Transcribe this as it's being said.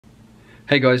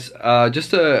Hey guys, I've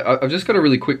just got a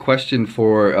really quick question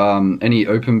for any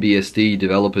OpenBSD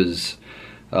developers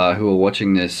who are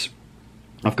watching this.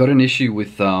 I've got an issue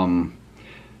with that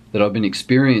I've been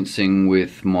experiencing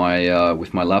with my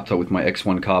laptop, with my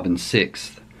X1 Carbon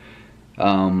 6.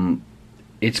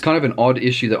 It's kind of an odd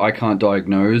issue that I can't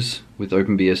diagnose with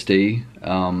OpenBSD,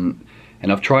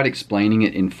 and I've tried explaining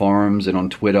it in forums and on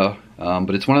Twitter,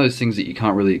 but it's one of those things that you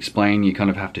can't really explain. You kind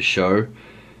of have to show.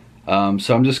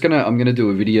 So I'm gonna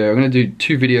do a video. I'm gonna do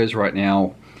two videos right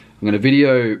now. I'm gonna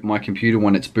video my computer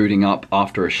when it's booting up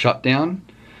after a shutdown,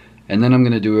 and then I'm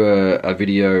gonna do a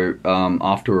video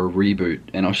after a reboot,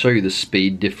 and I'll show you the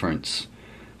speed difference.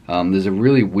 There's a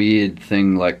really weird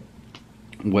thing, like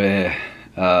where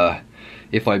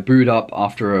if I boot up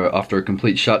after a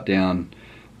complete shutdown,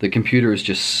 the computer is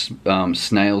just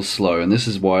snail slow, and this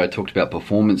is why I talked about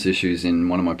performance issues in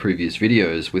one of my previous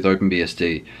videos with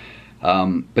OpenBSD.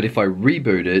 But if I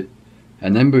reboot it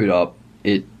and then boot up,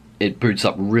 it boots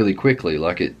up really quickly,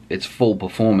 like it's full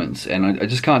performance, and I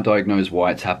just can't diagnose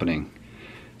why it's happening.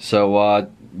 So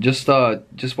just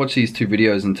watch these two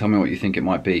videos and tell me what you think it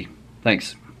might be.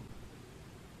 Thanks.